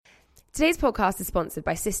Today's podcast is sponsored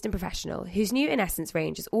by System Professional, whose new In Essence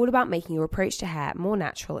range is all about making your approach to hair more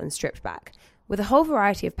natural and stripped back. With a whole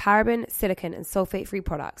variety of paraben, silicone and sulfate-free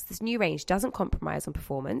products, this new range doesn't compromise on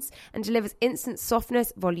performance and delivers instant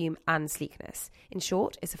softness, volume and sleekness. In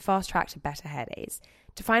short, it's a fast track to better hair days.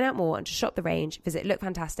 To find out more and to shop the range, visit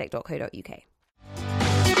lookfantastic.co.uk.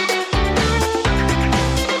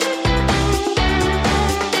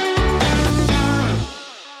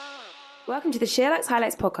 Welcome to the SheerLuxe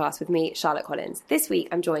Highlights podcast with me, Charlotte Collins. This week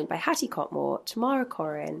I'm joined by Hattie Cotmore, Tamara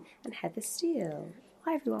Corrin and Heather Steele.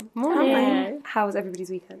 Hi everyone. Morning. Hi. How was everybody's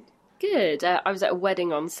weekend? Good. I was at a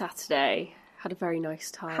wedding on Saturday. Had a very nice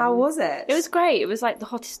time. How was it? It was great. It was like the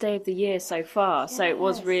hottest day of the year so far, so it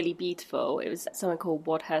was really beautiful. It was somewhere called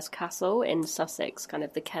Wadhurst Castle in Sussex, kind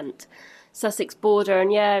of the Kent-Sussex border,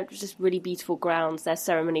 and yeah, it was just really beautiful grounds. Their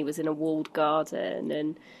ceremony was in a walled garden,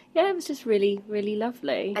 and yeah, it was just really, really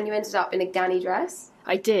lovely. And you ended up in a Ganni dress?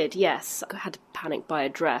 I did, yes. I had to panic buy a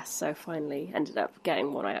dress, so finally ended up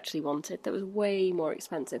getting one I actually wanted that was way more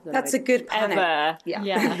expensive than That's a good panic. Ever.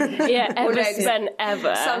 Yeah, ever spent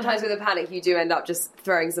ever. Sometimes with a panic you do end up just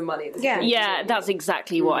throwing some money at the screen. Yeah, that's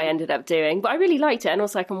exactly what I ended up doing. But I really liked it, and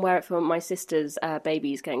also I can wear it for my sister's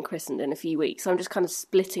baby's getting christened in a few weeks, so I'm just kind of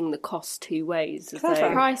splitting the cost two ways.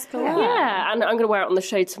 Price per wear. Yeah, and I'm going to wear it on the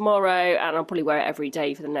show tomorrow, and I'll probably wear it every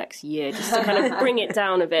day for the next year, just to kind of bring it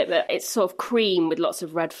down a bit. But it's sort of cream with lots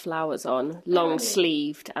of red flowers on, long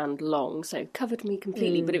sleeved and long, so covered me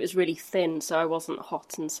completely, but it was really thin, so I wasn't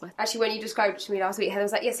hot and sweaty. Actually, when you described it to me last week, Heather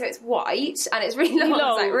was like, yeah, so it's white and it's really long.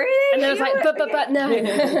 I was like, really? And then I was like, but no.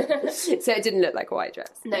 So it didn't look like a white dress?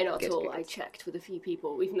 No, not at all. I checked with a few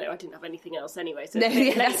people, even though I didn't have anything else anyway, so No, it's a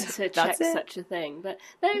bit yeah, late to check such a thing. But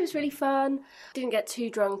no, it was really fun. Didn't get too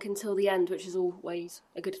drunk until the end, which is always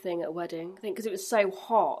a good thing at a wedding. I think because it was so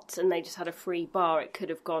hot and they just had a free bar, it could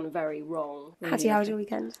have gone very wrong. Hattie, how was your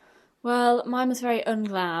weekend? Well, mine was very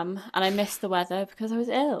unglam, and I missed the weather because I was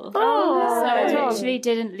ill. Oh, so I literally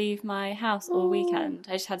didn't leave my house all weekend.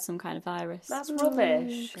 I just had some kind of virus. That's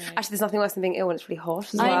rubbish. Actually, there's nothing worse than being ill when it's really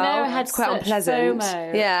hot as well. I know, I had it's quite such unpleasant.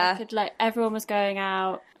 FOMO. Yeah. I could, everyone was going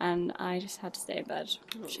out, and I just had to stay in bed.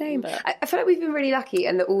 Shame. But I feel like we've been really lucky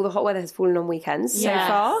and that all the hot weather has fallen on weekends so Yes.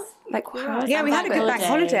 far. Like, wow. Yeah, we had a good bank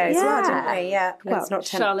holiday as well, didn't we? Yeah. Well, it's not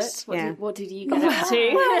Charlotte, what did you get up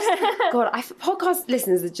to? God, podcast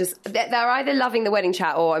listeners are just, they're either loving the wedding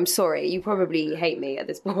chat or I'm sorry, you probably hate me at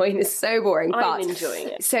this point. It's so boring. I'm enjoying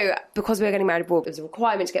it. So, because we were getting married abroad, it was a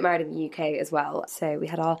requirement to get married in the UK as well. So, we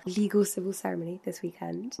had our legal civil ceremony this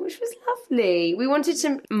weekend, which was lovely. We wanted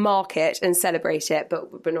to mark it and celebrate it,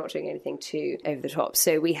 but we're not doing anything too over the top.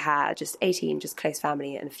 So, we had just 18, just close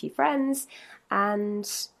family and a few friends. And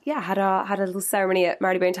yeah, had a little ceremony at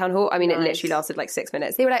Marylebone Town Hall. I mean, it literally lasted like 6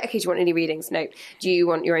 minutes. They were like, okay, do you want any readings? No. Do you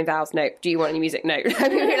want your own vows? No. Do you want any music? No. I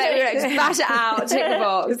mean, we were like, just bash it out, tick the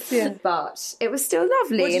box. Yeah. But it was still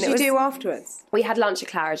lovely. What did you do afterwards? We had lunch at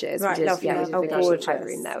Claridge's. Right, lovely. We did a big lunch in the private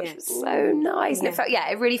room there, which was so nice. And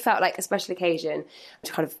it really felt like a special occasion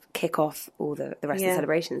to kind of kick off all the rest of the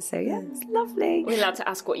celebrations. So yeah, it's lovely. We're allowed to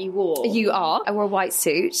ask what you wore. You are. I wore a white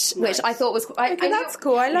suit, which I thought was... That's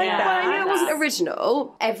cool. I like that. Well, I knew it wasn't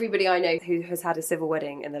original. Everybody I know who has had a civil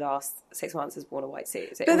wedding in the last 6 months has worn a white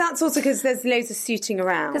suit. But that's also because there's loads of suiting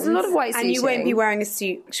around. There's a lot of white suiting. And you won't be wearing a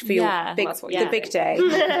suit for your the big day.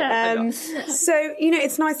 So,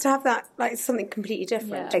 it's nice to have that, like something completely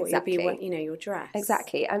different. Exactly. What you'll be, your dress.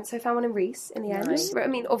 Exactly. And so I found one in Reiss in the end. I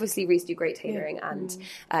mean, obviously Reiss do great tailoring and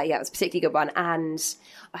it was a particularly good one. And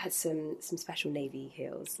I had some special navy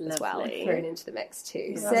heels as well thrown into the mix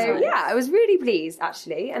too. So yeah, I was really pleased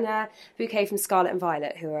actually. And a bouquet from Scarlett and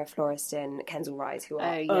Violet, who are a florist in Kensal Rise, who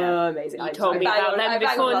are amazing. You told me about them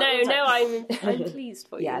before. No, I'm pleased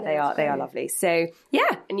for you. Yeah, they are lovely. So yeah.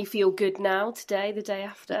 And you feel good now today, the day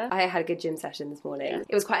after? I had a good gym session this morning. Yeah.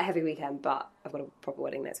 It was quite a heavy weekend, but I've got a proper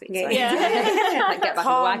wedding next week. So get back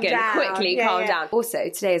on the wagon quickly, calm down. Also,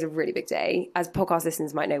 today is a really big day. As podcast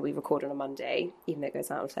listeners might know, we record on a Monday, even though it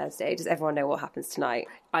goes out on Thursday. Does everyone know what happens tonight?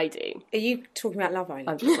 I do. Are you talking about Love Island?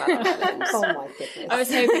 I'm talking about Love Island. Oh my goodness. I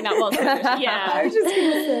was hoping that was I was just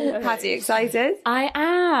going to say. Hattie, excited? I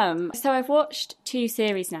am. So I've watched 2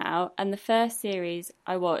 series now, and the first series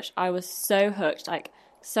I watched, I was so hooked,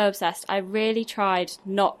 so obsessed. I really tried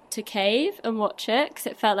not to cave and watch it because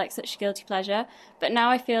it felt like such a guilty pleasure. But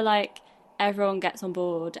now I feel like everyone gets on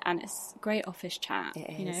board and it's great office chat.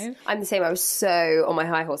 You know, I'm the same. I was so on my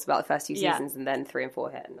high horse about the first 2 seasons, and then 3 and 4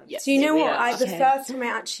 hit. Do you know what? The first time I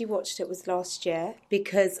actually watched it was last year,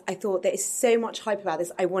 because I thought there is so much hype about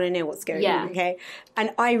this. I want to know what's going on. Okay,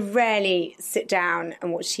 and I rarely sit down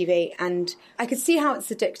and watch TV, and I could see how it's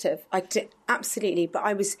addictive. I did, absolutely, but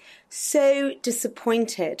I was so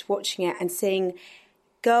disappointed watching it and seeing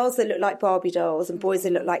girls that look like Barbie dolls and boys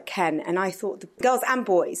that look like Ken. And I thought the girls and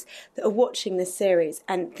boys that are watching this series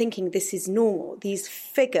and thinking this is normal, these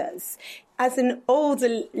figures. As an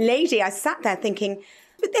older lady, I sat there thinking,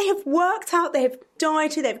 but they have worked out, they have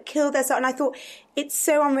dieted, they've killed themselves. And I thought, it's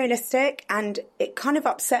so unrealistic, and it kind of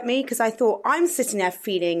upset me, because I thought, I'm sitting there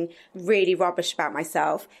feeling really rubbish about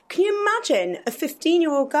myself. Can you imagine a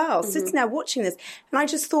 15-year-old girl sitting there watching this? And I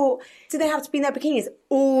just thought, do they have to be in their bikinis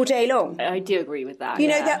all day long? I do agree with that. You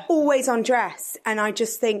know, they're always undressed. And I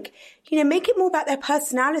just think, you know, make it more about their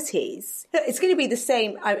personalities. Look, it's going to be the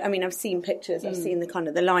same. I mean, I've seen pictures. I've seen the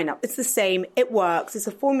lineup. It's the same. It works. It's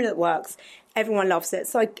a formula that works. Everyone loves it.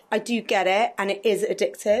 So I do get it, and it is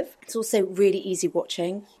addictive. It's also really easy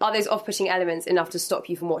watching. Are those off-putting elements enough to stop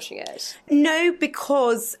you from watching it? No,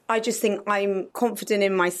 because I just think I'm confident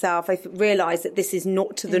in myself. I've realised that this is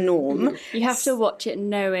not to the norm. You have to watch it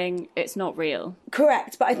knowing it's not real.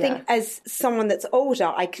 Correct, but I think as someone that's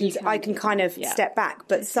older, I can kind of step back.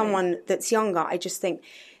 But someone that's younger, I just think,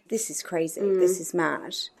 this is crazy. This is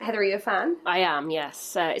mad. Heather, are you a fan? I am,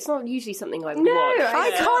 yes. It's not usually something I watch.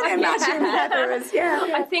 I can't imagine Heather as,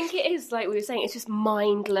 I think it is, like we were saying, it's just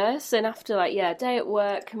mindless. And after, day at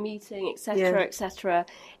work, commuting, etc., etc.,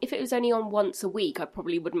 if it was only on once a week, I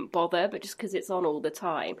probably wouldn't bother, but just because it's on all the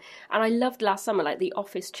time. And I loved last summer, the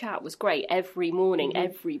office chat was great. Every morning,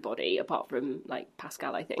 everybody, apart from,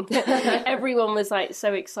 Pascal, I think, everyone was,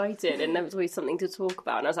 so excited, and there was always something to talk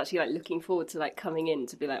about. And I was actually, looking forward to, coming in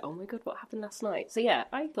to be oh my god, what happened last night? So yeah,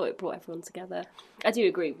 I thought it brought everyone together. I do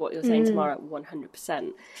agree with what you're saying, Tamara, 100%.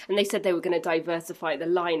 And they said they were going to diversify the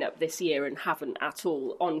lineup this year and haven't at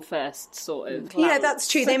all on first sort of glance. Yeah, that's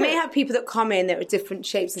true. They may have people that come in that are different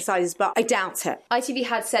shapes and sizes, but I doubt it. ITV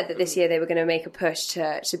had said that this year they were going to make a push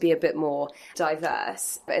to be a bit more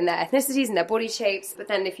diverse in their ethnicities and their body shapes. But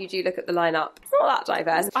then if you do look at the lineup, it's not that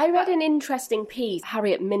diverse. I read an interesting piece.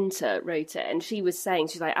 Harriet Minter wrote it, and she was saying,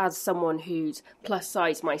 she's as someone who's plus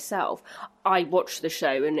size myself, I watch the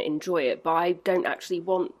show and enjoy it, but I don't actually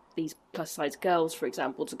want these plus-size girls, for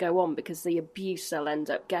example, to go on, because the abuse they'll end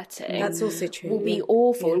up getting that's also true, will be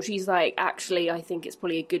awful. And she's actually, I think it's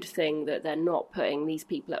probably a good thing that they're not putting these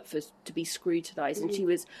people up to be scrutinised. And she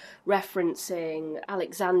was referencing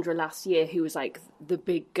Alexandra last year, who was the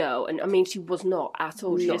big girl, and I mean, she was not at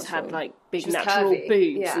all. She just had big natural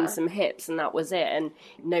boobs and some hips, and that was it. And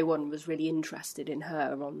no one was really interested in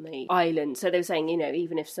her on the island. So they were saying,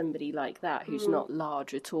 even if somebody like that, who's not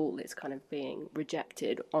large at all, is kind of being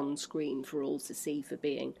rejected on screen for all to see for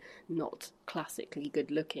being not classically good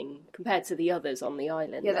looking compared to the others on the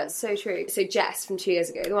island. Yeah, that's so true. So Jess from 2 years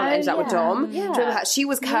ago, the one that ended up with Dom, do you remember her? She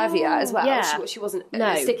was curvier as well. Yeah. She wasn't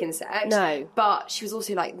a sick insect. No. But she was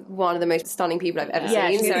also one of the most stunning people I've ever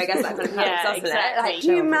seen. So I guess that kind of helps, doesn't exactly. it? Can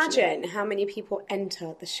you imagine how many people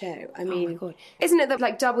enter the show? I mean, oh my God. Isn't it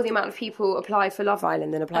that double the amount of people apply for Love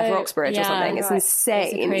Island than apply for Oxbridge or something? It's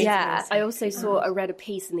insane. It's I also I read a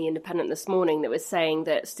piece in The Independent this morning that was saying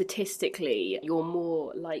that statistically you're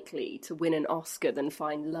more likely to win an Oscar than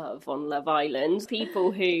find love on Love Island.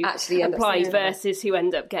 People who actually apply versus who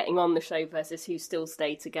end up getting on the show versus who still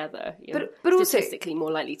stay together. But statistically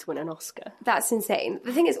more likely to win an Oscar. That's insane.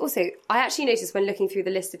 The thing is also, I actually noticed when looking through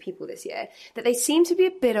the list of people this year that they seem to be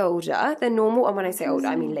a bit older than normal. And when I say older,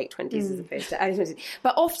 I mean late 20s as opposed to early 20s.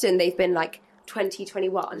 But often they've been 20,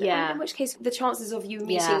 21. Yeah. In which case, the chances of you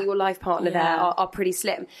meeting your life partner there are pretty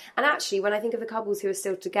slim. And actually, when I think of the couples who are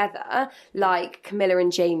still together, like Camilla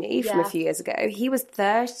and Jamie from a few years ago, he was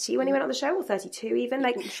 30 when he went on the show, or 32 even.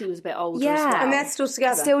 She was a bit older as well. And they're still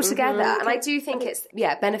together. And I do think it's,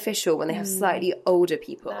 beneficial when they have slightly older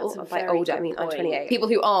people. By older, I mean, I'm 28. People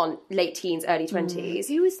who aren't late teens, early 20s.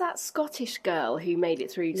 Who was that Scottish girl who made it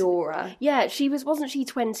through? Laura. Yeah, wasn't she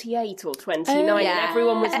 28 or 29? And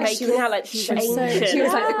everyone was making out like she was ancient. She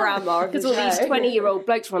was the grandma of the show. Because all these 20-year-old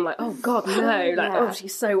blokes were oh God, no. Oh,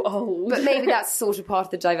 she's so old. But maybe that's sort of part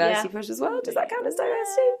of the diversity push as well. Does that count as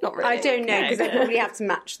diversity? Not really. I don't know, because they probably have to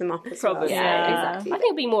match them up as well. Yeah, exactly. I think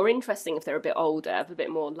it'd be more interesting if they're a bit older, have a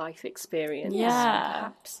bit more life experience. Yeah.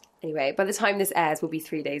 Perhaps. Anyway, by the time this airs, we'll be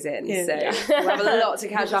 3 days in, so we'll have a lot to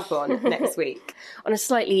catch up on next week. On a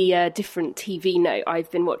slightly different TV note,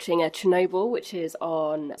 I've been watching Chernobyl, which is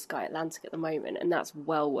on Sky Atlantic at the moment, and that's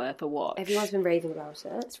well worth a watch. Everyone's been raving about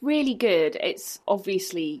it. It's really good. It's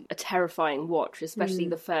obviously a terrifying watch, especially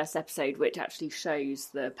the first episode, which actually shows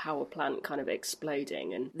the power plant kind of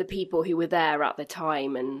exploding and the people who were there at the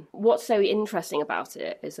time. And what's so interesting about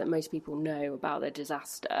it is that most people know about the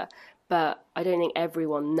disaster, but I don't think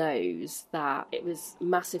everyone knows that it was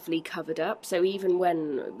massively covered up. So even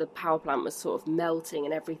when the power plant was sort of melting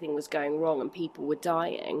and everything was going wrong and people were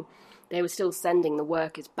dying, they were still sending the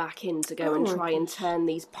workers back in to go and try and turn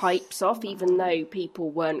these pipes off, even though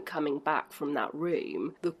people weren't coming back from that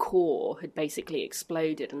room. The core had basically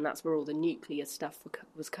exploded, and that's where all the nuclear stuff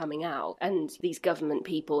was coming out. And these government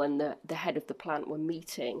people and the head of the plant were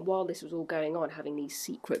meeting while this was all going on, having these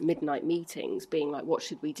secret midnight meetings, being like, what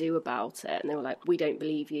should we do about it? And they were like, we don't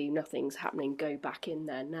believe you, nothing's happening, go back in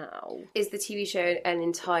there now. Is the TV show an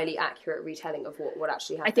entirely accurate retelling of what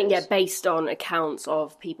actually happened? I think, based on accounts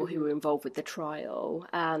of people who were involved with the trial,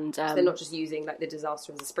 and so they're not just using like the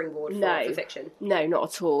disaster as a springboard for fiction. No,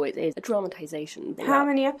 not at all. It is a dramatisation. How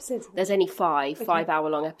many episodes? There's only 5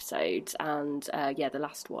 5-hour-long episodes, and the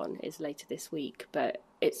last one is later this week. But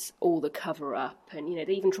it's all the cover-up, and,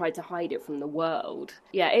 they even tried to hide it from the world.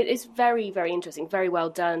 Yeah, it's very, very interesting, very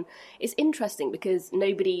well done. It's interesting because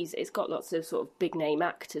it's got lots of sort of big-name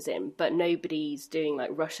actors in, but nobody's doing,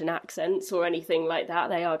 like, Russian accents or anything like that.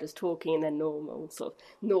 They are just talking in their normal sort of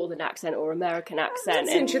northern accent or American accent.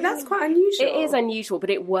 That's interesting. That's quite unusual. It is unusual,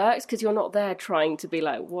 but it works because you're not there trying to be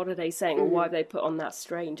like, what are they saying? Or why have they put on that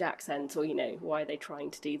strange accent? Or, why are they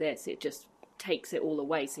trying to do this? It just takes it all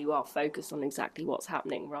away, so you are focused on exactly what's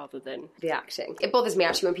happening rather than the acting. It bothers me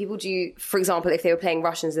actually when people do, for example, if they were playing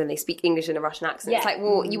Russians and they speak English in a Russian accent. It's like,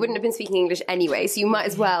 well, you wouldn't have been speaking English anyway, so you might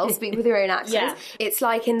as well speak with your own accent. It's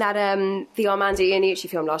like in that the Armando Iannucci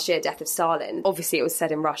film last year, Death of Stalin. Obviously it was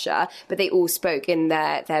set in Russia, but they all spoke in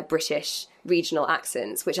their British regional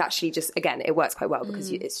accents, which actually just, again, it works quite well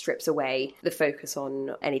because it strips away the focus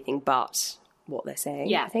on anything but what they're saying.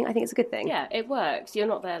 Yeah. I think it's a good thing. Yeah, it works. You're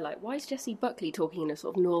not there like, why is Jessie Buckley talking in a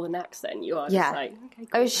sort of northern accent? You are just like, okay,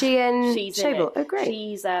 cool. Oh, is she in Chernobyl? Oh, great.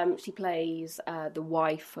 She plays the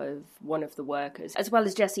wife of one of the workers. As well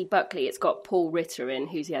as Jessie Buckley, it's got Paul Ritter in,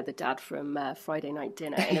 who's the dad from Friday Night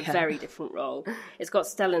Dinner, in a very different role. It's got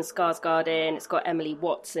Stellan Skarsgård in, it's got Emily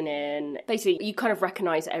Watson in. Basically, you kind of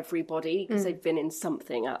recognise everybody because they've been in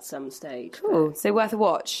something at some stage. Cool. So worth a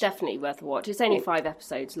watch. Definitely worth a watch. It's only 5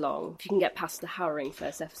 episodes long. If you can get past the harrowing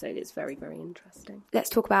first episode, it's very, very interesting.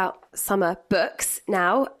 Let's talk about summer books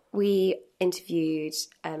now. We interviewed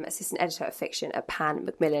assistant editor of fiction at Pan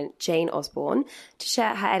Macmillan, Jane Osborne, to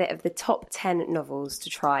share her edit of the top 10 novels to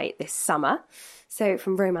try this summer. So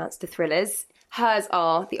from romance to thrillers, hers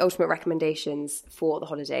are the ultimate recommendations for the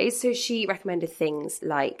holidays. So she recommended things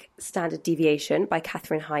like Standard Deviation by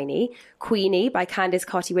Catherine Heine, Queenie by Candice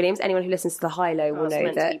Carty-Williams. Anyone who listens to The High Low will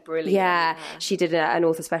know that. Brilliant. Yeah, she did an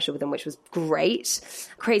author special with them, which was great.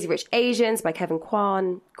 Crazy Rich Asians by Kevin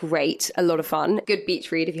Kwan, great, a lot of fun. Good beach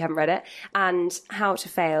read if you haven't read it. And How to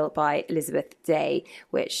Fail by Elizabeth Day,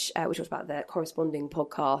 which we talked about the corresponding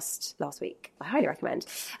podcast last week. I highly recommend.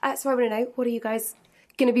 So I want to know, what are you guys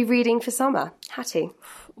going to be reading for summer? Hattie?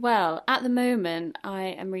 Well, at the moment, I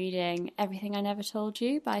am reading Everything I Never Told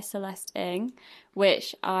You by Celeste Ng,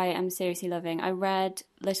 which I am seriously loving. I read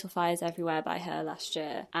Little Fires Everywhere by her last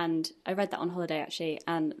year, and I read that on holiday, actually,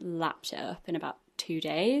 and lapped it up in about 2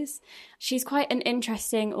 days. She's quite an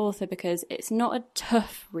interesting author because it's not a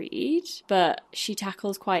tough read, but she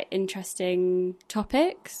tackles quite interesting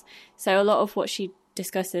topics. So a lot of what she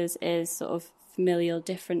discusses is sort of familial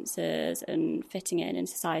differences and fitting in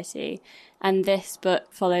society. And this book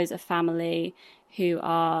follows a family who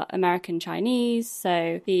are American Chinese.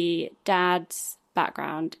 So the dad's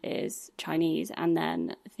background is Chinese and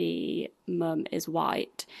then the mum is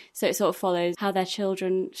white. So it sort of follows how their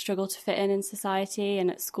children struggle to fit in society,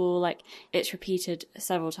 and at school, like, it's repeated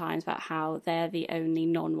several times about how they're the only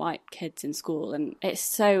non-white kids in school, and it's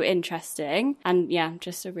so interesting. And yeah,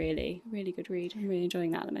 just a really, really good read. I'm really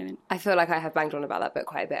enjoying that at the moment. I feel like I have banged on about that book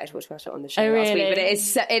quite a bit. I talked about it on the show last week, but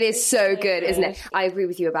it is so good, isn't it? I agree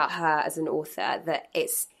with you about her as an author, that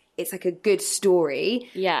it's like a good story.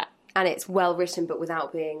 Yeah. and it's well written, but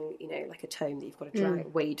without being, like a tome that you've got to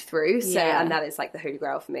wade through. So, and that is like the holy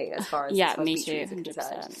grail for me as far as me too,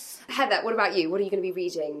 100%. Heather, what about you? What are you going to be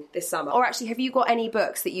reading this summer? Or actually, have you got any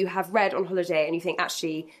books that you have read on holiday and you think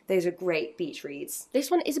actually those are great beach reads? This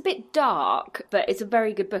one is a bit dark, but it's a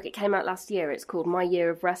very good book. It came out last year. It's called My Year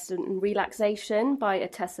of Rest and Relaxation by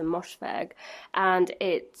Atessa Moshfegh, and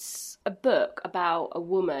it's a book about a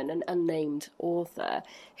woman, an unnamed author,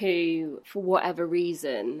 who, for whatever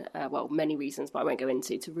reason, many reasons, but I won't go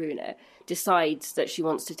into to ruin it, decides that she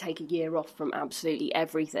wants to take a year off from absolutely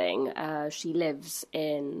everything. She lives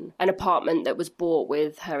in an apartment that was bought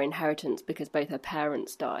with her inheritance because both her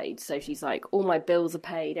parents died. So she's like, all my bills are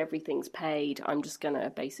paid, everything's paid. I'm just going to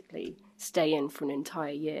basically stay in for an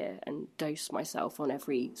entire year and dose myself on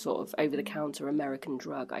every sort of over-the-counter American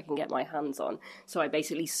drug I can get my hands on. So I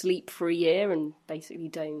basically sleep for a year and basically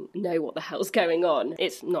don't know what the hell's going on.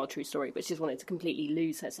 It's not a true story, but she just wanted to completely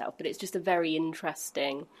lose herself. But it's just a very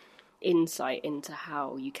interesting insight into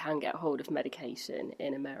how you can get hold of medication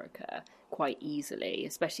in America quite easily,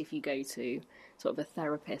 especially if you go to sort of a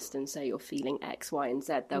therapist and say you're feeling X, Y, and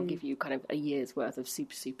Z, they'll give you kind of a year's worth of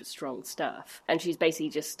super, super strong stuff. And she's basically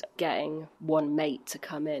just getting one mate to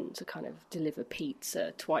come in to kind of deliver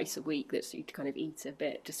pizza twice a week that you kind of eat a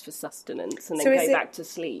bit just for sustenance and then go back to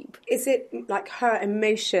sleep. Is it like her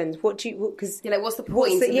emotions? What do you, because what's the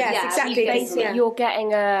point? Exactly. Basically, you're getting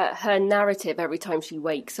her narrative every time she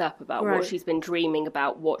wakes up about what she's been dreaming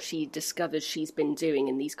about, what she discovers she's been doing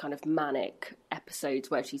in these kind of manic episodes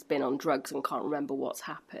where she's been on drugs and can't remember what's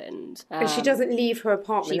happened. And she doesn't leave her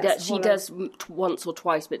apartment. She does once or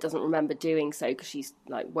twice, but doesn't remember doing so because she's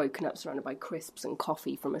like woken up surrounded by crisps and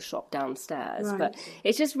coffee from a shop downstairs. Right. But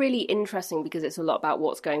it's just really interesting because it's a lot about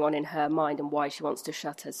what's going on in her mind and why she wants to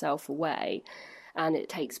shut herself away. And it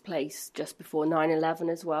takes place just before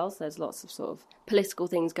 9/11 as well, so there's lots of sort of political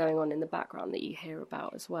things going on in the background that you hear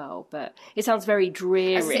about as well. But it sounds very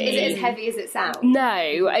dreary. Is it as heavy as it sounds?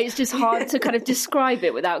 No, it's just hard to kind of describe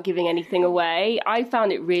it without giving anything away. I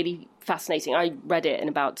found it really fascinating. I read it in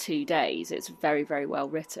about 2 days. It's very, very well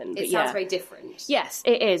written. It sounds very different. Yes,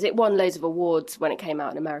 it is. It won loads of awards when it came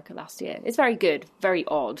out in America last year. It's very good, very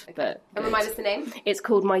odd. Okay. But and remind us the name? It's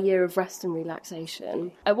called My Year of Rest and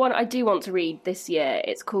Relaxation. One I do want to read this year,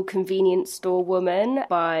 it's called Convenience Store Woman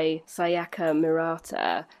by Sayaka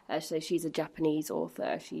Murata. So she's a Japanese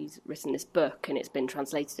author. She's written this book and it's been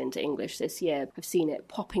translated into English this year. I've seen it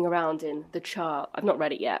popping around in the chart. I've not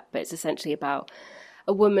read it yet, but it's essentially about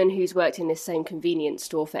a woman who's worked in this same convenience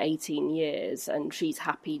store for 18 years and she's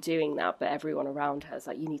happy doing that, but everyone around her is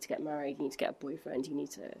like, you need to get married, you need to get a boyfriend, you need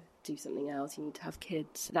to do something else, you need to have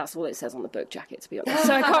kids. That's all it says on the book jacket, to be honest.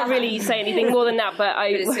 So I can't really say anything more than that, but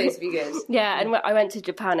it's supposed to be good. Yeah, and I went to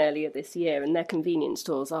Japan earlier this year and their convenience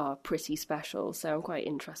stores are pretty special, so I'm quite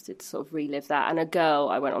interested to sort of relive that. And a girl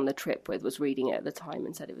I went on the trip with was reading it at the time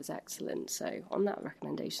and said it was excellent, so on that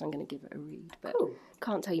recommendation I'm going to give it a read. But cool.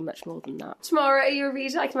 Can't tell you much more than that. Tamara, are you a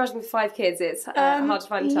reader? I can imagine with 5 kids it's hard to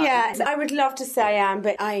find time. Yeah, I would love to say I am,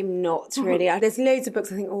 but I'm not really. There's loads of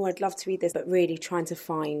books I think, I'd love to read this, but really trying to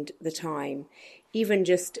find the time. Even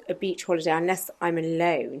just a beach holiday, unless I'm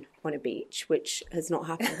alone on a beach, which has not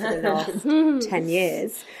happened for the last 10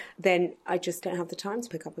 years, then I just don't have the time to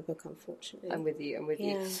pick up a book, unfortunately. I'm with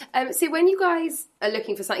you. So when you guys are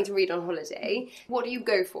looking for something to read on holiday, what do you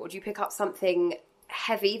go for? Do you pick up something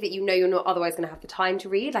heavy that you know you're not otherwise going to have the time to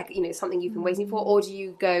read, like, something you've been waiting for, or do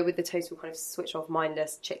you go with the total kind of switch off,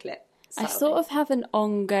 mindless chick lit? I sort of have an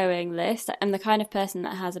ongoing list. I'm the kind of person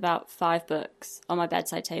that has about 5 books on my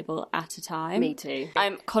bedside table at a time. Me too.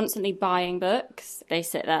 I'm constantly buying books. They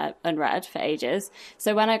sit there unread for ages.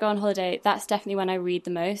 So when I go on holiday, that's definitely when I read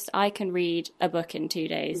the most. I can read a book in 2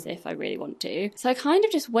 days if I really want to. So I kind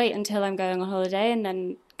of just wait until I'm going on holiday and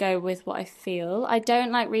then go with what I feel. I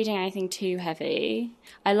don't like reading anything too heavy.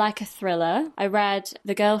 I like a thriller. I read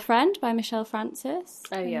The Girlfriend by Michelle Francis.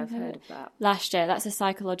 Oh yeah, I've heard of that. Last year. That's a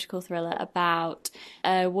psychological thriller about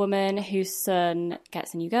a woman whose son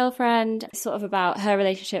gets a new girlfriend. It's sort of about her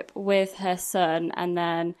relationship with her son, and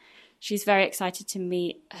then she's very excited to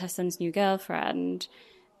meet her son's new girlfriend,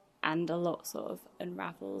 and a lot sort of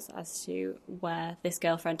unravels as to where this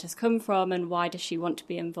girlfriend has come from and why does she want to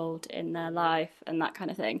be involved in their life and that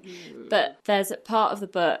kind of thing. But there's a part of the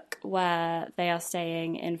book where they are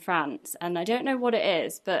staying in France, and I don't know what it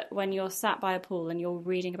is, but when you're sat by a pool and you're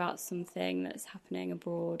reading about something that's happening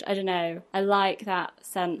abroad, I don't know, I like that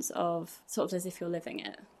sense of sort of as if you're living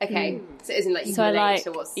it. Okay, so it isn't like you can relate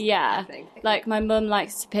to what's happening. Okay. Like my mum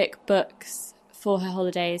likes to pick books for her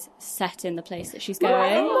holidays set in the place that she's going. I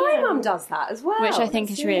think my mum does that as well. Which I think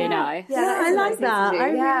is really nice. Yeah, I like that. I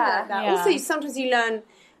really like that. Yeah. Also, sometimes you learn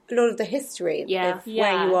a lot of the history of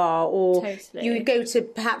where you are, or you go to,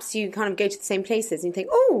 perhaps you kind of go to the same places and you think,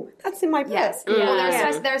 oh, that's in my book. Yes. Yeah.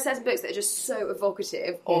 Well, there are certain books that are just so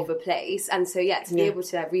evocative of a place, and so to be able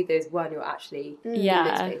to read those when you're actually in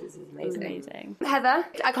those places is amazing. Heather,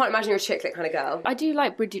 I can't imagine you're a chick lit kind of girl. I do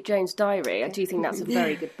like Bridget Jones' Diary. I do think that's a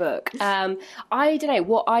very good book. I don't know,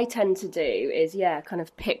 what I tend to do is, kind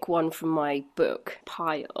of pick one from my book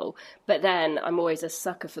pile, but then I'm always a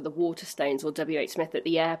sucker for the Waterstones or W.H. Smith at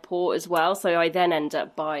the airport as well, so I then end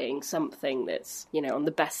up buying something that's, on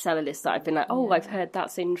the bestseller list that I've been like, I've heard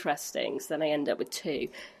that's interesting, so then I end up with two.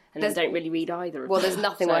 And then don't really read either of them. Well, there's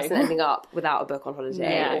nothing worse than ending up without a book on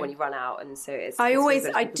holiday or when you run out, and so it's... I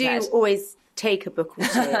do always take a book or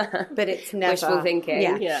two, but it's never... Wishful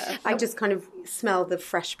thinking. Yeah. I just kind of smell the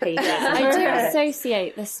fresh pages. I do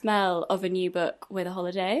associate the smell of a new book with a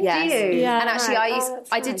holiday. Yes. Do you? Yeah. And actually,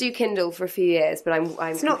 I did do Kindle for a few years, but I'm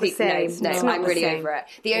it's not the same. No, I'm really over it.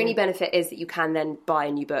 The only benefit is that you can then buy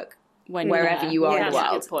a new book wherever you are in the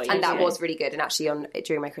world, and that was really good. And actually,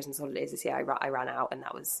 during my Christmas holidays this year, I ran out, and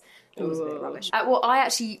it was a bit rubbish. Well, I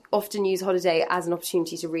actually often use holiday as an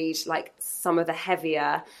opportunity to read like some of the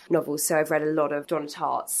heavier novels. So I've read a lot of Donna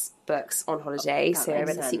Tartt's books on holiday. So I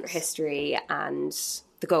read The Secret History and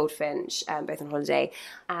The Goldfinch, both on holiday.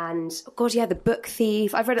 And The Book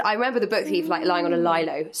Thief. I remember The Book Thief like lying on a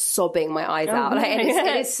lilo, sobbing my eyes out. Like, and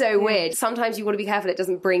it is so weird. Sometimes you want to be careful it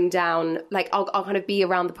doesn't bring down, like I'll kind of be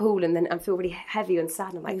around the pool and then I feel really heavy and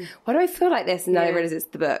sad. And I'm like, why do I feel like this? And then I realise it's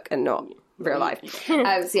the book and not real life.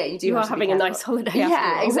 You are having a nice holiday.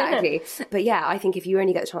 Yeah, exactly. But I think if you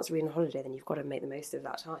only get the chance to read on holiday, then you've got to make the most of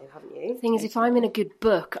that time, haven't you? The thing is, if I'm in a good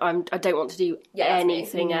book, I don't want to do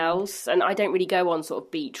anything else, and I don't really go on sort of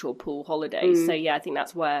beach or pool holidays. So I think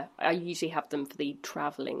that's where I usually have them for the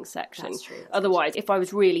travelling section. That's true. Otherwise, if I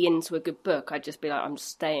was really into a good book, I'd just be like, I'm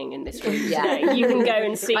staying in this room today. You can go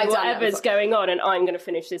and see whatever's going on, and I'm going to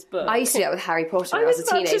finish this book. I used to do that with Harry Potter when I was a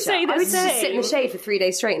teenager. I would just sit in the shade for 3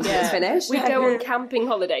 days straight until it was finished. We'd go on camping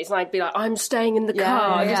holidays and I'd be like, I'm staying in the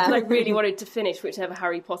car just because I really wanted to finish whichever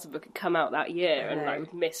Harry Potter book had come out that year, and I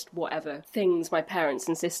would missed whatever things my parents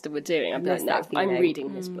and sister were doing. I'd be like, no, I'm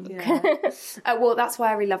reading this book. Well, that's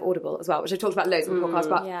why I really love Audible as well, which I've talked about loads on the podcast,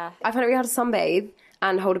 but I find it really hard to sunbathe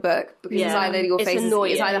and hold a book because it's either your face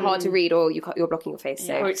it's either hard to read or you're blocking your face,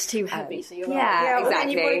 or it's too heavy. So you're exactly. Well, then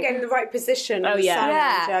you've got to get in the right position.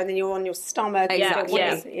 And then you're on your stomach.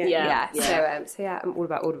 Exactly. So I'm all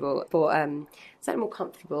about Audible for slightly more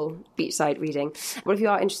comfortable beachside reading. Well, if you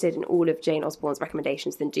are interested in all of Jane Osborne's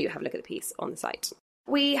recommendations, then do have a look at the piece on the site.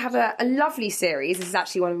 We have a lovely series. This is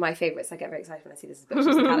actually one of my favourites. I get very excited when I see this book on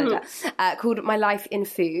the calendar. Called My Life in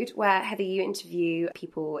Food, where, Heather, you interview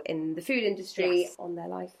people in the food industry on their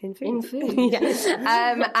life in food.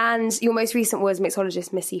 And your most recent was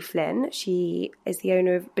mixologist Missy Flynn. She is the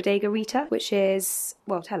owner of Bodega Rita, which is,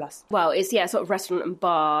 well, tell us. Well, it's sort of restaurant and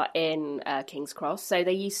bar in King's Cross. So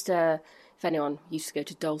they used to... If anyone used to go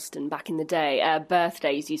to Dalston back in the day,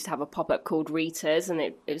 birthdays used to have a pop-up called Rita's, and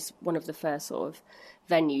it was one of the first sort of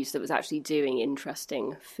venues that was actually doing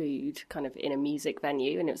interesting food kind of in a music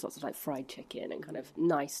venue, and it was lots of like fried chicken and kind of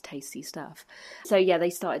nice tasty stuff. So they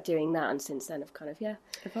started doing that, and since then have kind of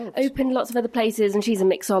evolved. Opened lots of other places, and she's a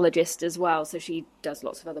mixologist as well, so she does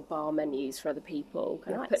lots of other bar menus for other people,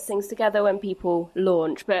 kind of put things together when people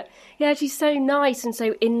launch. But she's so nice and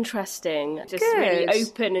so interesting, just really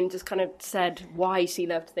open, and just kind of said why she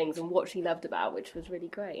loved things and what she loved about, which was really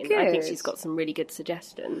great. And I think she's got some really good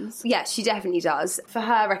suggestions. Yes, she definitely does. For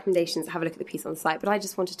her recommendations, have a look at the piece on the site, but I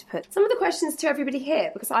just wanted to put some of the questions to everybody here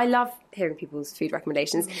because I love hearing people's food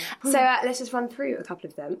recommendations. So let's just run through a couple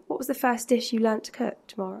of them. What was the first dish you learnt to cook,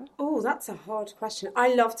 Tamara? Oh, that's a hard question.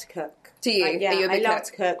 I love to cook. Do you? I love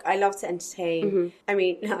to cook. I love to entertain. I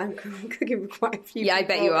mean, I'm cooking for quite a few people. I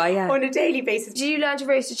bet you are, on a daily basis. Did you learn to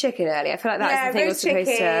roast a chicken early? I feel like that's the thing you're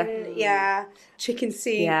supposed to... chicken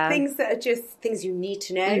soup, things that are just things you need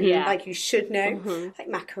to know, like you should know, like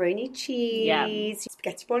macaroni cheese,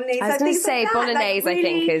 spaghetti bolognese. I was going to say bolognese, like, really, I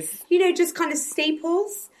think is... just kind of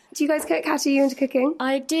staples. Do you guys cook? Kat, are you into cooking?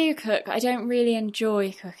 I do cook. I don't really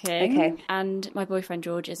enjoy cooking. Okay. And my boyfriend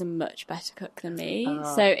George is a much better cook than me.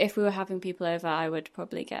 So if we were having people over, I would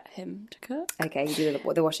probably get him to cook. Okay, you do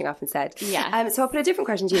the washing up instead. Yeah. So I'll put a different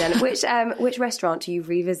question to you then. Which restaurant do you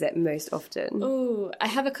revisit most often? Ooh, I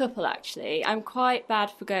have a couple actually. I'm quite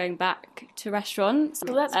bad for going back to restaurants.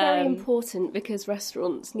 Well, that's very important because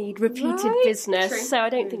restaurants need repeated business. True. So I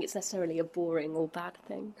don't think it's necessarily a boring or bad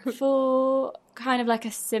thing. For kind of like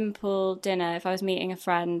a simple dinner, if I was meeting a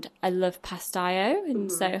friend, I love Pastaio in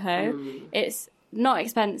Soho. It's not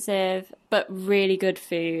expensive, but really good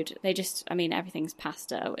food. They just, I mean, everything's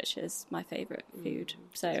pasta, which is my favourite food.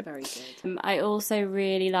 So it's very good. I also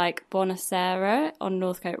really like Buonasera on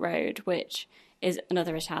Northcote Road, which is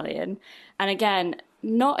another Italian. And again,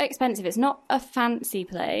 not expensive. It's not a fancy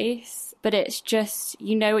place, but it's just,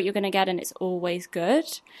 you know what you're going to get and it's always good.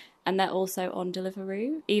 And they're also on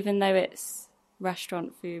Deliveroo. Even though it's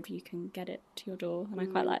restaurant food, you can get it to your door, and I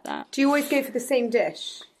quite like that. Do you always go for the same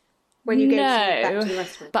dish when you go back to the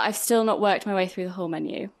restaurant? But I've still not worked my way through the whole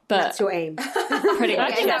menu. But that's your aim. Pretty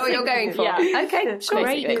much. Is that what you're going for? Yeah. Okay, sure.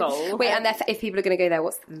 Great goal. Wait, and if people are going to go there,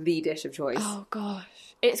 what's the dish of choice? Oh, gosh.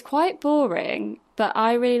 It's quite boring, but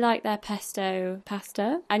I really like their pesto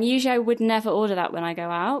pasta. And usually I would never order that when I go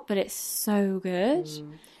out, but it's so good.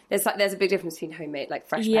 There's a big difference between homemade, like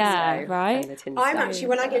fresh pesto, right? and the tin I'm stuff. actually,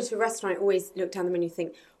 when I go to a restaurant, I always look down the menu and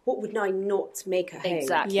think, what would I not make at home?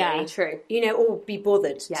 Exactly. Yeah. True. You know, or be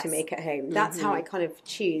bothered Yes. to make at home. That's how I kind of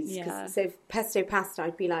choose. Yeah. So if pesto pasta,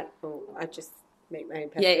 I'd be like, oh, I'd just make my own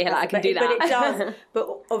pesto Yeah, pasta. I can do that. But it does.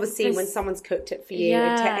 But obviously, when someone's cooked it for you,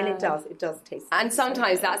 it does taste. And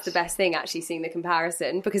sometimes that's the best thing, actually, seeing the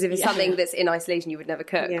comparison, because if it's something that's in isolation you would never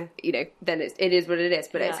cook, you know, then it is what it is,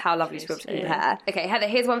 but it's how lovely to be able to compare. Okay, Heather,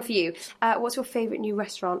 here's one for you. What's your favourite new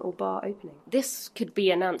restaurant or bar opening? This could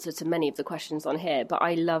be an answer to many of the questions on here, but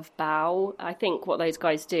I love Bao. I think what those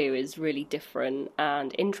guys do is really different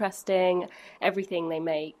and interesting. Everything they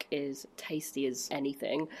make is tasty as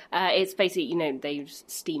anything. It's basically, you know, they use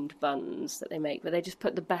steamed buns that they make, but they just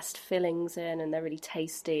put the best fillings in and they're really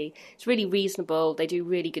tasty. It's really reasonable. They do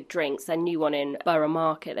really good drinks. Their new one in Borough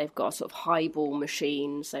Market, they've got a sort of highball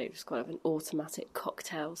machine, so it's kind of an automatic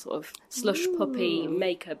cocktail sort of slush puppy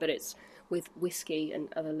maker, but it's with whiskey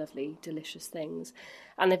and other lovely, delicious things.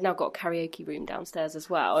 And they've now got a karaoke room downstairs as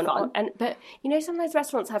well. But you know, sometimes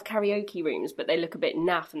restaurants have karaoke rooms, but they look a bit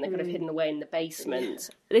naff and they're kind of hidden away in the basement.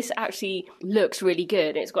 This actually looks really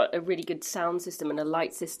good. It's got a really good sound system and a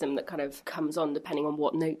light system that kind of comes on depending on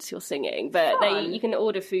what notes you're singing. But you can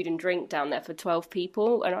order food and drink down there for 12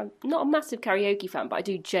 people. And I'm not a massive karaoke fan, but I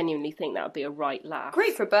do genuinely think that would be a right laugh.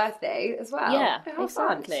 Great for a birthday as well. Yeah, how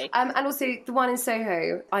exactly. Fun. And also the one in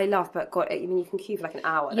Soho, I love, but God, I mean, you can queue for like an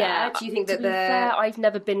hour Yeah. there. Do you think that to be fair, I've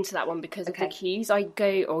never been to that one because of the queues. I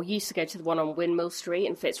used to go to the one on Windmill Street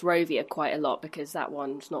in Fitzrovia quite a lot because that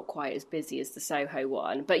one's not quite as busy as the Soho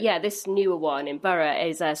one. But yeah, this newer one in Borough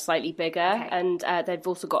is slightly bigger, and they've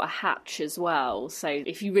also got a hatch as well. So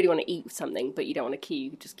if you really want to eat something but you don't want to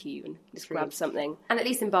queue, you just queue and just grab something. And at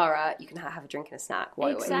least in Borough, you can have a drink and a snack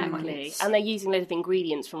while Exactly. And they're using loads of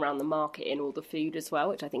ingredients from around the market in all the food as well,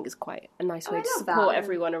 which I think is quite a nice way to support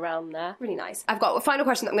everyone around there. Really nice. I've got a final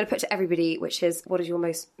question that I'm going to put to everybody, which is, what is your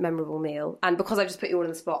most memorable meal? And because I've just put you all on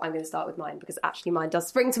the spot, I'm going to start with mine, because actually mine does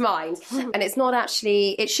spring to mind. And it's not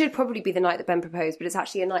actually, it should probably be the night that Ben proposed, but it's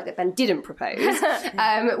actually a night that Ben didn't propose,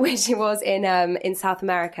 which was in South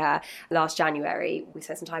America last January. We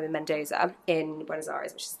spent some time in Mendoza in Buenos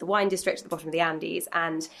Aires, which is the wine district at the bottom of the Andes.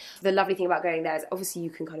 And the lovely thing about going there is obviously you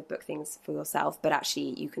can kind of book things for yourself, but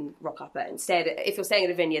actually you can rock up at instead. If you're staying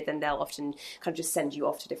at a vineyard, then they'll often kind of just send you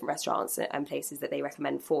off to different restaurants and places that they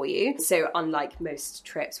recommend for you. So unlike most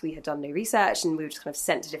trips, we had done no research and we were just kind of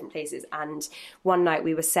sent to different places. And one night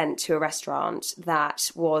we were sent to a restaurant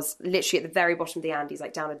that was literally at the very bottom of the Andes,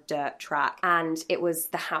 like down a dirt track. And it was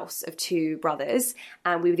the house of two brothers.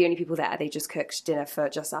 And we were the only people there. They just cooked dinner for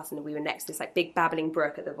just us. And we were next to this like big babbling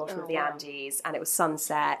brook at the bottom of the Andes. And it was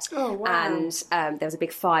sunset. Oh, wow. And there was a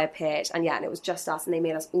big fire pit. And and it was just us. And they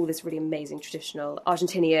made us all this really amazing traditional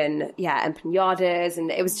Argentinian, empanadas. And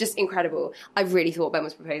it was just incredible. I really thought Ben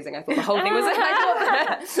was proposing. I thought the whole thing was...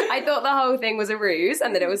 I thought the whole thing was a ruse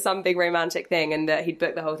and that it was some big romantic thing and that he'd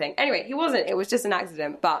booked the whole thing. Anyway, he wasn't. It was just an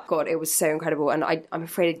accident. But God, it was so incredible. And I'm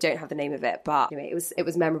afraid I don't have the name of it. But anyway, it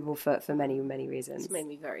was memorable for many, many reasons. It's made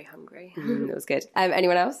me very hungry. It was good.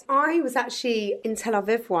 Anyone else? I was actually in Tel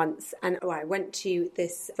Aviv once and I went to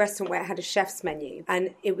this restaurant where it had a chef's menu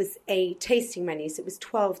and it was a tasting menu. So it was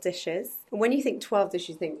 12 dishes. And when you think 12 dishes,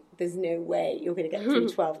 you think there's no way you're going to get through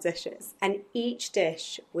 12 dishes. And each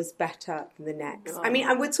dish was better than the next. I mean,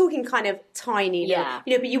 and we're talking kind of tiny, but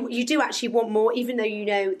you do actually want more, even though you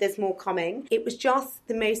know there's more coming. It was just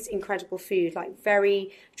the most incredible food, like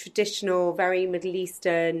very traditional, very Middle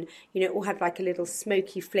Eastern, it all had like a little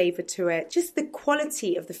smoky flavour to it. Just the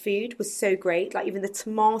quality of the food was so great, like even the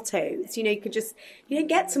tomatoes, you don't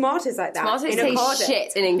get tomatoes like that. Tomatoes taste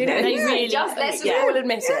shit in England. They really let's just all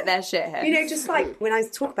admit it, they're shit here. Just like when I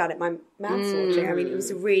talk about it, my mouth-watering. I mean, it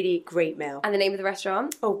was a really great meal. And the name of the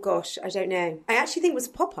restaurant? Oh gosh, I don't know. I actually think it was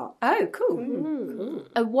a pop-up. Oh, cool.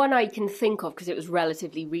 One I can think of, because it was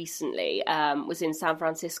relatively recently, was in San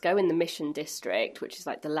Francisco in the Mission District, which is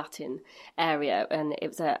like the Latin area, and it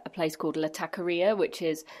was a place called La Taqueria, which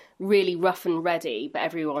is really rough and ready, but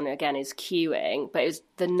everyone again is queuing. But it was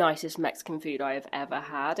the nicest Mexican food I have ever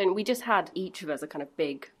had, and we just had each of us a kind of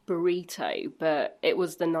big burrito, but it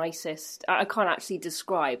was the nicest. I can't actually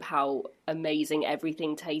describe how amazing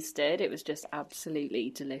everything tasted. It was just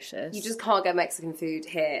absolutely delicious. You just can't get Mexican food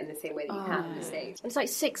here in the same way that you can in the States. It's like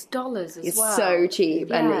 $6 as It's well. so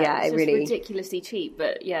cheap, and it's it really ridiculously cheap.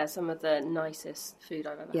 But yeah, some of the nicest food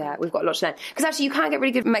I've ever had. Yeah, we've got a lot to learn. Because actually, you can get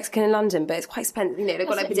really good Mexican in London, but it's quite expensive. You know, they've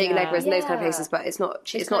got like Bodega Negras and those kind of places, but it's not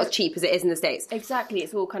as cheap as it is in the States. Exactly,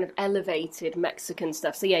 it's all kind of elevated Mexican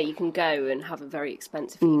stuff. So yeah, you can go and have a very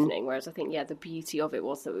expensive evening. Whereas I think the beauty of it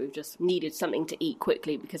was that we just needed something to eat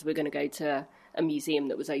quickly because we're going to go to a museum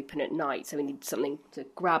that was open at night, so we needed something to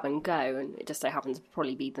grab and go, and it just so happens to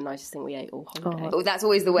probably be the nicest thing we ate all holiday. Oh, that's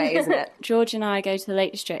always the way, isn't it? George and I go to the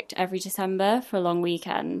Lake District every December for a long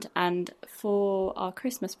weekend, and for our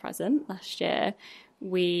Christmas present last year,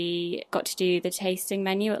 we got to do the tasting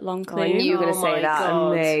menu at Long Clue. I knew you were going to say that.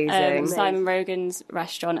 God. Amazing. Simon Rogan's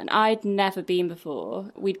restaurant, and I'd never been before.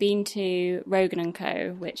 We'd been to Rogan &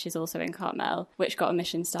 Co., which is also in Cartmel, which got a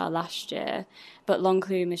Michelin star last year. But Long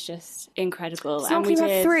Clue is just incredible. Does Long Clue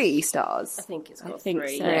have 3 stars? I think it's got think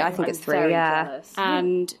 3. so. Yeah, I think it's 3, yeah. Jealous.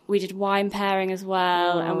 And we did wine pairing as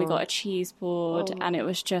well, and we got a cheese board, and it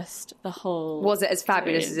was just the whole... Was it as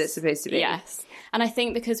fabulous as it's supposed to be? Yes. And I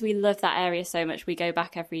think because we love that area so much, we go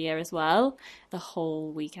back every year as well. The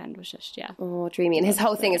whole weekend was just, Oh, dreamy. And his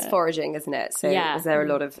whole thing is foraging, isn't it? So is there a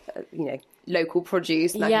lot of, local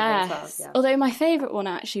produce? And that kind of thing as well? Yeah. Although my favourite one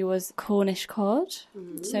actually was Cornish cod.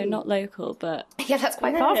 So not local, but... Yeah, that's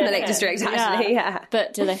quite far from the Lake District, actually, yeah.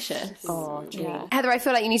 But delicious. Oh, dreamy. Heather, I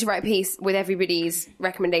feel like you need to write a piece with everybody's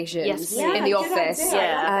recommendations in the office.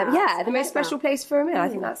 Yeah. The most special place for a meal. I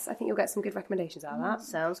think you'll get some good recommendations out of that.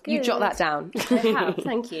 Sounds good. You jot that down. I have,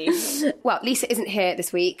 thank you. Well, Lisa isn't here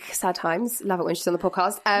this week. Sad times. Love it when she's on the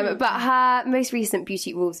podcast. But her most recent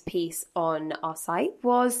Beauty Rules piece on our site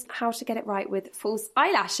was how to get it right with false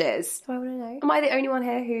eyelashes. So I want to know, am I the only one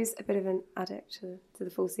here who's a bit of an addict to the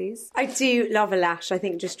falsies? I do love a lash. I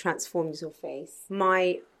think it just transforms your face.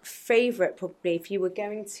 My favourite, probably, if you were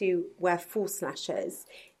going to wear false lashes,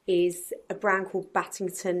 is a brand called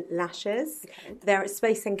Battington Lashes. Okay. They're at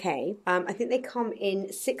Space NK. I think they come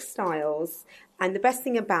in 6 styles. And the best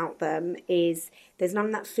thing about them is there's none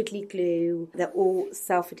of that fiddly glue. They're all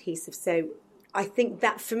self-adhesive. So I think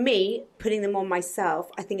that for me, putting them on myself,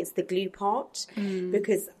 I think it's the glue part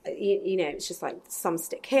because, it's just like some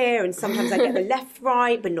stick here and sometimes I get the left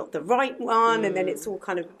right but not the right one and then it's all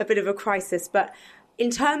kind of a bit of a crisis. But in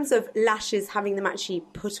terms of lashes, having them actually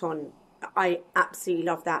put on, I absolutely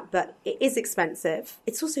love that, but it is expensive.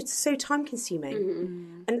 It's also so time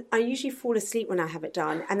consuming. And I usually fall asleep when I have it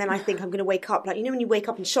done, and then I think I'm going to wake up, like, when you wake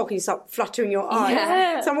up in shock and you start fluttering your eyes.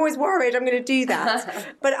 Yeah. So I'm always worried I'm going to do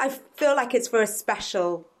that. But I feel like it's for a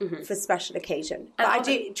special occasion. But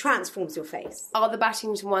it transforms your face. Are the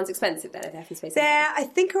Battington ones expensive then? If they're They're, I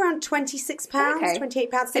think, around £26,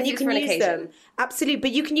 £28. So and you can use them. Absolutely,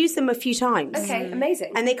 but you can use them a few times. Okay,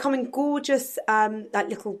 amazing. And they come in gorgeous, like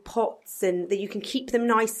little pots, and that you can keep them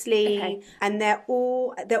nicely, and they're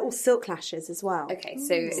all silk lashes as well. Okay,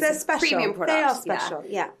 so they're special. Premium products. They are special.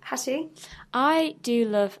 Yeah. Hattie? I do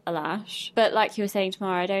love a lash, but like you were saying,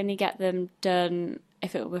 Tamara, I'd only get them done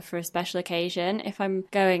if it were for a special occasion. If I'm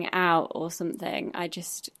going out or something, I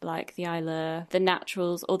just like the Isla, the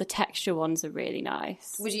naturals, or the texture ones are really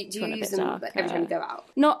nice. Do you use them every time you go out?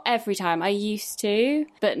 Not every time. I used to,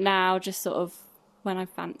 but now just sort of when I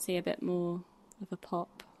fancy a bit more of a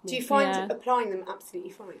pop. Do you find applying them absolutely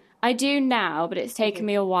fine? I do now, but it's taken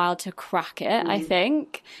me a while to crack it, I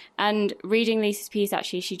think. And reading Lisa's piece,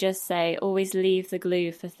 actually, she does say always leave the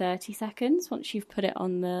glue for 30 seconds once you've put it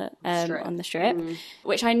on the strip,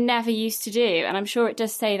 which I never used to do. And I'm sure it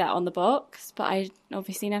does say that on the box, but I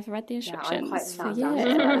obviously never read the instructions for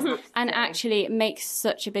years. And actually, it makes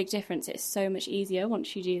such a big difference. It's so much easier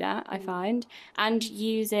once you do that, I find. And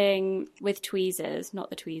using with tweezers,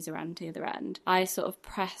 not the tweezer end to the other end, I sort of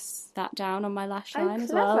press that down on my lash line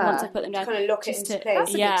as well. once I put them down. Kind of lock it into place.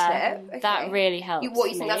 That's a good tip. Okay. That really helps. You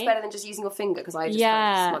think that's better than just using your finger? Because I just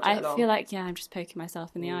smudge it along. I feel like I'm just poking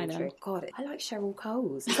myself in the eye then. True. God, I like Cheryl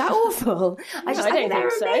Cole's. Is that awful? I don't think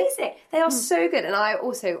they're so. amazing. They are so good. And I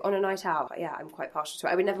also, on a night out, I'm quite partial to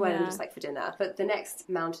it. I would never wear them just like for dinner. But the next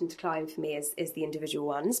mountain to climb for me is the individual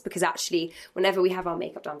ones, because actually, whenever we have our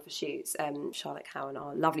makeup done for shoots, Charlotte Cowan,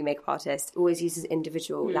 our lovely makeup artist, always uses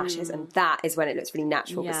individual lashes, and that is when it looks really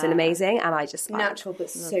natural but still amazing. And I just natural but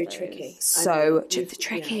so tricky. So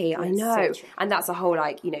tricky, I know. So and that's a whole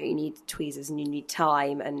you need tweezers and you need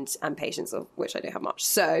time and patience, of which I don't have much.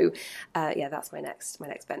 So that's my next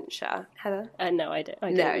venture. Heather? No, I don't.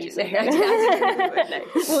 No.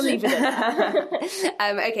 We'll leave it at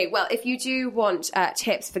that. Okay, well, if you do want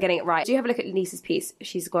tips for getting it right, do have a look at Lisa's piece.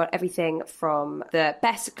 She's got everything from the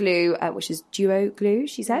best glue, which is duo glue,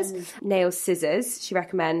 she says, nails, scissors, she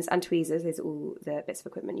recommends, and tweezers. Those are all the bits of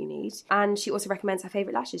equipment you need. And she also recommends her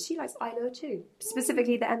favourite lashes. She likes eyeliner too,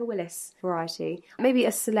 specifically the Emma Willis variety. Maybe a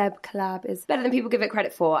celeb collab is better than people give it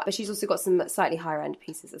credit for, but she's also got some slightly higher end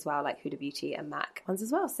pieces as well, like Huda Beauty and MAC ones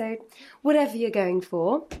as well. So whatever you're going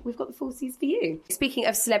for, we've got the full suits for you. Speaking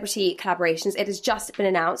of celebrity collaborations, it has just been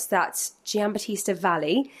announced that Giambattista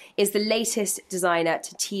Valli is the latest designer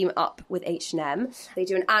to team up with H&M. They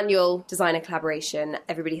do an annual designer collaboration.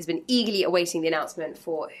 Everybody has been eagerly awaiting the announcement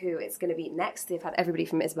for who it's going to be next. They've had everybody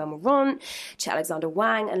from Isabel Marant to Alexander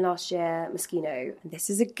Wang and last year Moschino. And this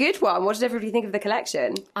is a good one. What did everybody think of the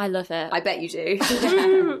collection? I love it. I bet you do.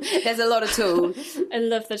 There's a lot of tulle. I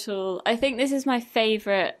love the tulle. I think this is my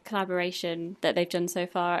favourite collaboration that they've done so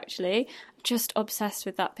far, actually. Just obsessed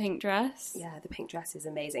with that pink dress. Yeah, the pink dress is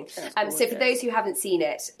amazing. So for those who haven't seen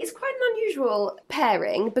it, it's quite an unusual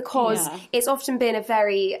pairing because it's often been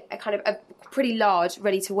a pretty large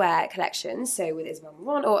ready-to-wear collection, so with Isabel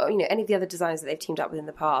Marant or any of the other designers that they've teamed up with in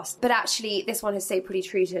the past. But actually, this one has stayed pretty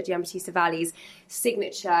true to Giambattista Valli's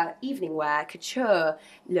signature evening wear couture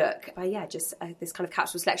look. Just this kind of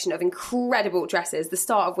capsule selection of incredible dresses, the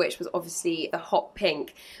start of which was obviously the hot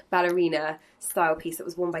pink ballerina style piece that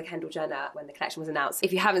was worn by Kendall Jenner when the collection was announced.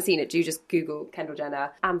 If you haven't seen it, do just Google Kendall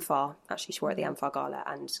Jenner. Amphar, actually, she wore it at the Amphar Gala,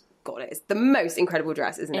 and God, it's the most incredible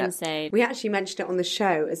dress, isn't it? Insane. We actually mentioned it on the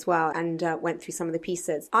show as well and went through some of the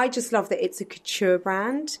pieces. I just love that it's a couture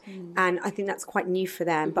brand, and I think that's quite new for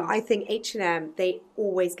them. But I think H&M, they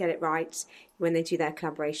always get it right when they do their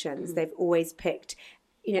collaborations. They've always picked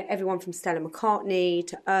everyone from Stella McCartney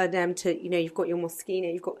to Erdem to, you've got your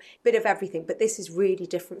Moschino, you've got a bit of everything. But this is really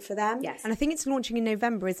different for them. Yes. And I think it's launching in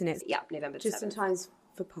November, isn't it? Yeah, November 7th. Just in time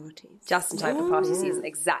for parties. Just in time for party season,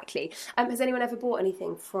 exactly. Has anyone ever bought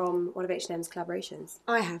anything from one of H&M's collaborations?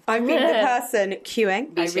 I have. I've been the person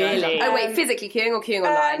queuing. Really? Oh, wait, physically queuing or queuing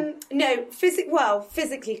online? No,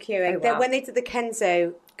 physically queuing. Oh, wow. When they did the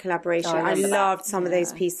Kenzo collaboration, I loved some of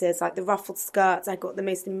those pieces, like the ruffled skirts. I got the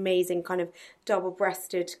most amazing kind of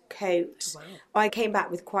double-breasted coat. Wow. I came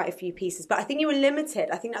back with quite a few pieces, but I think you were limited.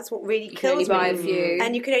 I think that's what really killed me. You could only buy a few.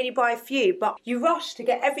 And you could only buy a few, but you rush to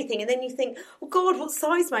get everything, and then you think, oh God, what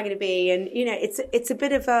size am I going to be? And, it's a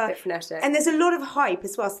bit of a... bit frenetic. And there's a lot of hype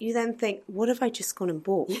as well. So you then think, what have I just gone and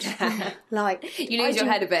bought? You lose your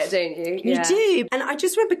head a bit, don't you? You do. And I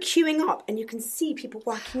just remember queuing up, and you can see people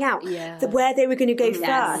working out where they were going to go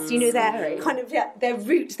first. Their kind of their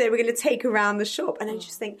route they were going to take around the shop, and I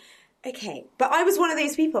just think, okay, but I was one of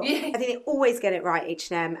those people. I think they always get it right,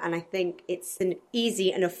 H&M, and I think it's an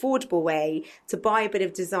easy and affordable way to buy a bit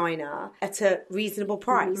of designer at a reasonable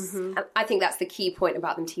price. And I think that's the key point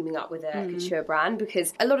about them teaming up with a couture brand,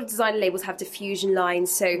 because a lot of designer labels have diffusion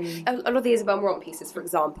lines. So a lot of the Isabel Marant pieces, for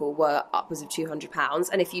example, were upwards of £200,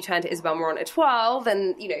 and if you turn to Isabel Marant at 12,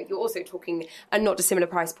 then you're also talking a not dissimilar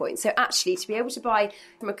price point. So actually, to be able to buy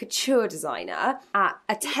from a couture designer at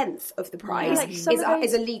a tenth of the price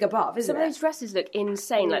is a league above. Some of those dresses look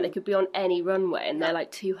insane. Like they could be on any runway, and they're like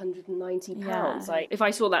 £290. Yeah. Like if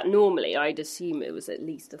I saw that normally, I'd assume it was at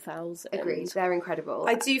least 1,000. Agreed. They're incredible.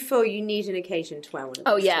 I do feel you need an occasion to wear one of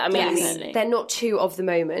those. Oh yeah, I mean they're not two of the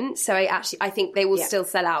moment, so I think they will still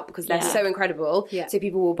sell out because they're so incredible. Yeah. So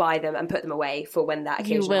people will buy them and put them away for when that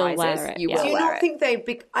occasion arises. Wear it. You will wear it. Do you not think though?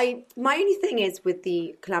 My only thing is with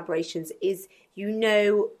the collaborations is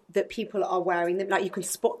that people are wearing them, like you can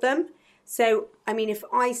spot them. So, I mean, if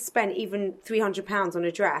I spent even £300 on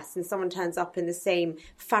a dress and someone turns up in the same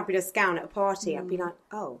fabulous gown at a party, I'd be like,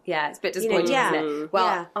 oh. Yeah, it's a bit disappointing, isn't it?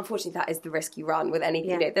 Well, unfortunately, that is the risk you run with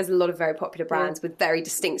anything. There's a lot of very popular brands with very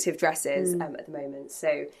distinctive dresses at the moment.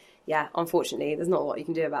 So, yeah, unfortunately, there's not a lot you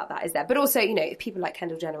can do about that, is there? But also, you know, if people like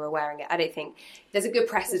Kendall Jenner are wearing it, I don't think there's a good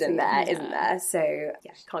precedent there, isn't there? So,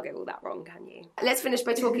 yeah, can't go all that wrong, can you? Let's finish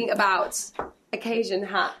by talking about occasion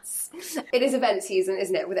hats. It is event season,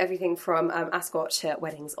 isn't it? With everything from Ascot to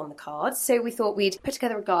weddings on the cards. So we thought we'd put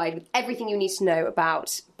together a guide with everything you need to know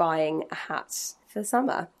about buying a hat for the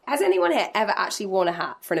summer. Has anyone here ever actually worn a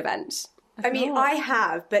hat for an event? I mean, I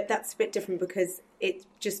have, but that's a bit different because it's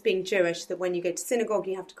just being Jewish that when you go to synagogue,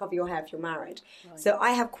 you have to cover your hair if you're married. Right. So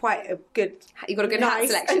I have quite a good... You've got a good hat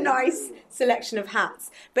selection. A nice selection of hats.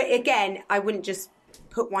 But again, I wouldn't just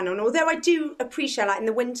put one on. Although I do appreciate, like in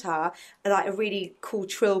the winter, like a really cool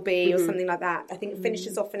trilby or something like that. I think it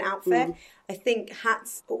finishes off an outfit. I think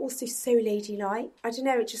hats are also so ladylike. I don't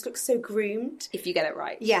know, it just looks so groomed. If you get it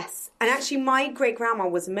right. Yes. And actually my great-grandma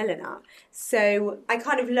was a milliner. So I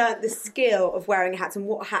kind of learnt the skill of wearing hats and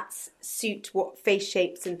what hats suit what face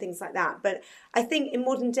shapes and things like that. But I think in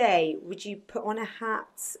modern day, would you put on a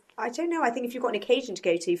hat? I don't know. I think if you've got an occasion to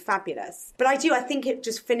go to, fabulous. But I think it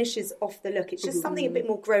just finishes off the look. It's just something a bit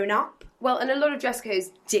more grown up. Well, and a lot of dress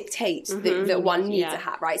codes dictate that one needs a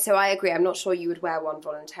hat, right? So I agree. I'm not sure you would wear one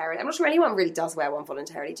voluntarily. I'm not sure anyone really does wear one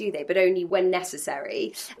voluntarily, do they? But only when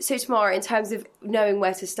necessary. So Tamara, in terms of knowing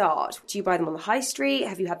where to start, do you buy them on the high street?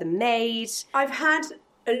 Have you had them made? I've had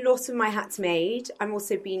a lot of my hats made. I've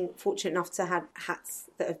also been fortunate enough to have hats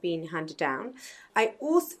that have been handed down. I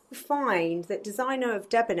also find that designer of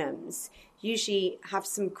Debenhams usually have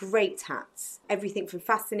some great hats. Everything from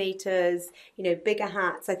fascinators, you know, bigger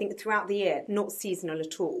hats. I think throughout the year, not seasonal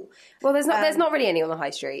at all. Well, there's not really any on the high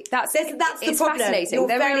street. That's the problem. Fascinating.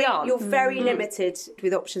 Really aren't. You're very limited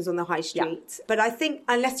with options on the high street. Yeah. But I think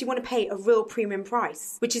unless you want to pay a real premium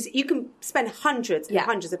price, which is you can spend hundreds and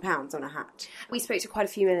hundreds of pounds on a hat. We spoke to quite a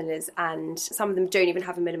few milliners, and some of them don't even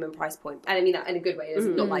have a minimum price point. And I mean that in a good way. It's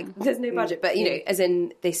not like there's no budget, but you know, as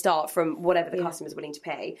in they start from whatever the customer is willing to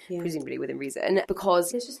pay, presumably within reason,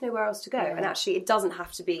 because there's just nowhere else to go. And actually, it doesn't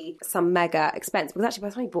have to be some mega expense, because actually by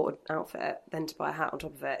the time you bought an outfit, then to buy a hat on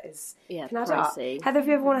top of it is pricey. Heather, have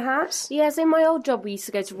you ever worn a hat? Yeah, so in my old job, we used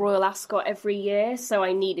to go to Royal Ascot every year, so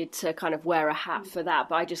I needed to kind of wear a hat for that,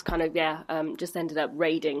 but I just kind of, just ended up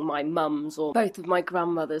raiding my mum's or both of my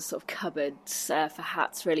grandmother's sort of cupboards for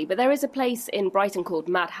hats, really. But there is a place in Brighton called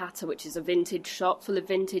Mad Hatter, which is a vintage shop full of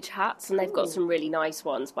vintage hats, and they've got some really nice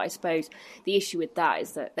ones, but I suppose the issue with that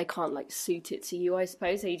is that they can't, like, suit it to you, I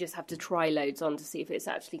suppose, so you just have to try loads on to see if it's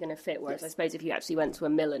actually going to fit, whereas I suppose if you actually went to a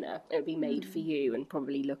milliner, it would be made for you and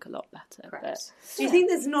probably look a lot better. But, do you think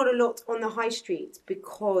there's not a lot on the high street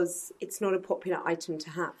because it's not a popular item to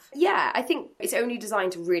have? Yeah, I think it's only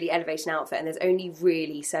designed to really elevate an outfit, and there's only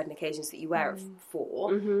really certain occasions that you wear it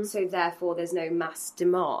for, so therefore there's no mass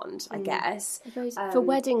demand, I guess. For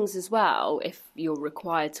weddings as well, if you're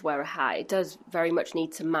required to wear a hat, it does very much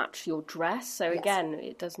need to match your dress, so again,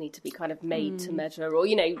 it does need to be kind of made to measure, or,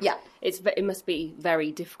 you know, it must be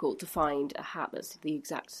very difficult to find a hat that's the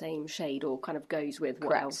exact same shade or kind of goes with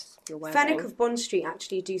what else you're wearing. Fenwick of Bond Street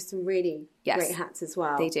actually do some really great hats as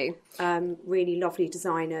well. They do. Really lovely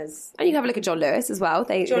designers. And you can have a look at John Lewis as well.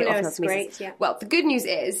 John Lewis is great, yeah. Well, the good news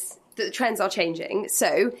is that the trends are changing.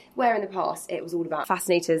 So, where in the past it was all about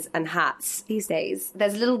fascinators and hats, these days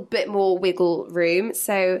there's a little bit more wiggle room.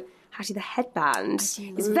 So, actually, the headband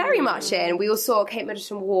is very much in. We all saw Kate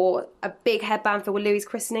Middleton wore a big headband for Louis'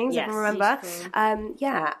 christenings, if I remember.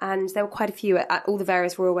 And there were quite a few at all the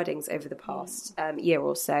various royal weddings over the past year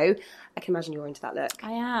or so. I can imagine you're into that look.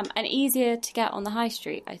 I am. And easier to get on the high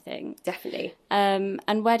street, I think. Definitely. And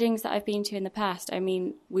weddings that I've been to in the past, I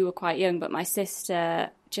mean, we were quite young, but my sister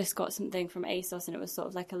just got something from ASOS, and it was sort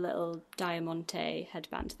of like a little diamante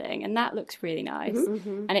headband thing, and that looks really nice.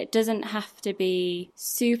 And it doesn't have to be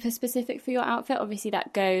super specific for your outfit. Obviously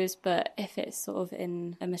that goes, but if it's sort of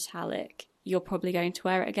in a metallic, you're probably going to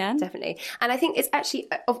wear it again. Definitely. And I think it's actually,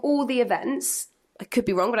 of all the events, I could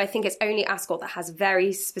be wrong, but I think it's only Ascot that has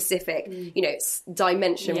very specific, you know,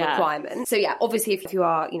 dimension requirements. So yeah, obviously if you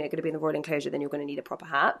are, you know, going to be in the royal enclosure, then you're going to need a proper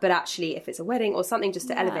hat. But actually, if it's a wedding or something just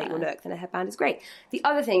to elevate your look, then a headband is great. The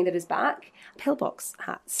other thing that is back, pillbox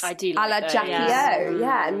hats. I do like a la Jackie O.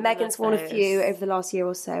 Yeah, and Meghan's worn a few over the last year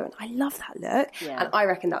or so, and I love that look. Yeah. And I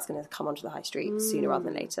reckon that's going to come onto the high street sooner rather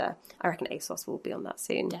than later. I reckon ASOS will be on that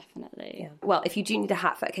soon. Definitely. Yeah. Well, if you do need a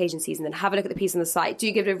hat for occasion season, then have a look at the piece on the site.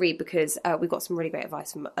 Do give it a read, because we've got some really great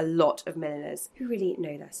advice from a lot of milliners who really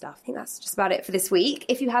know their stuff. I think that's just about it for this week.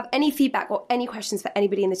 If you have any feedback or any questions for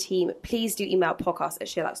anybody in the team, please do email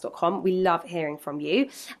podcast@sheerluxe.com. We love hearing from you.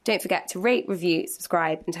 Don't forget to rate, review,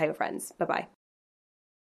 subscribe, and tell your friends. Bye-bye.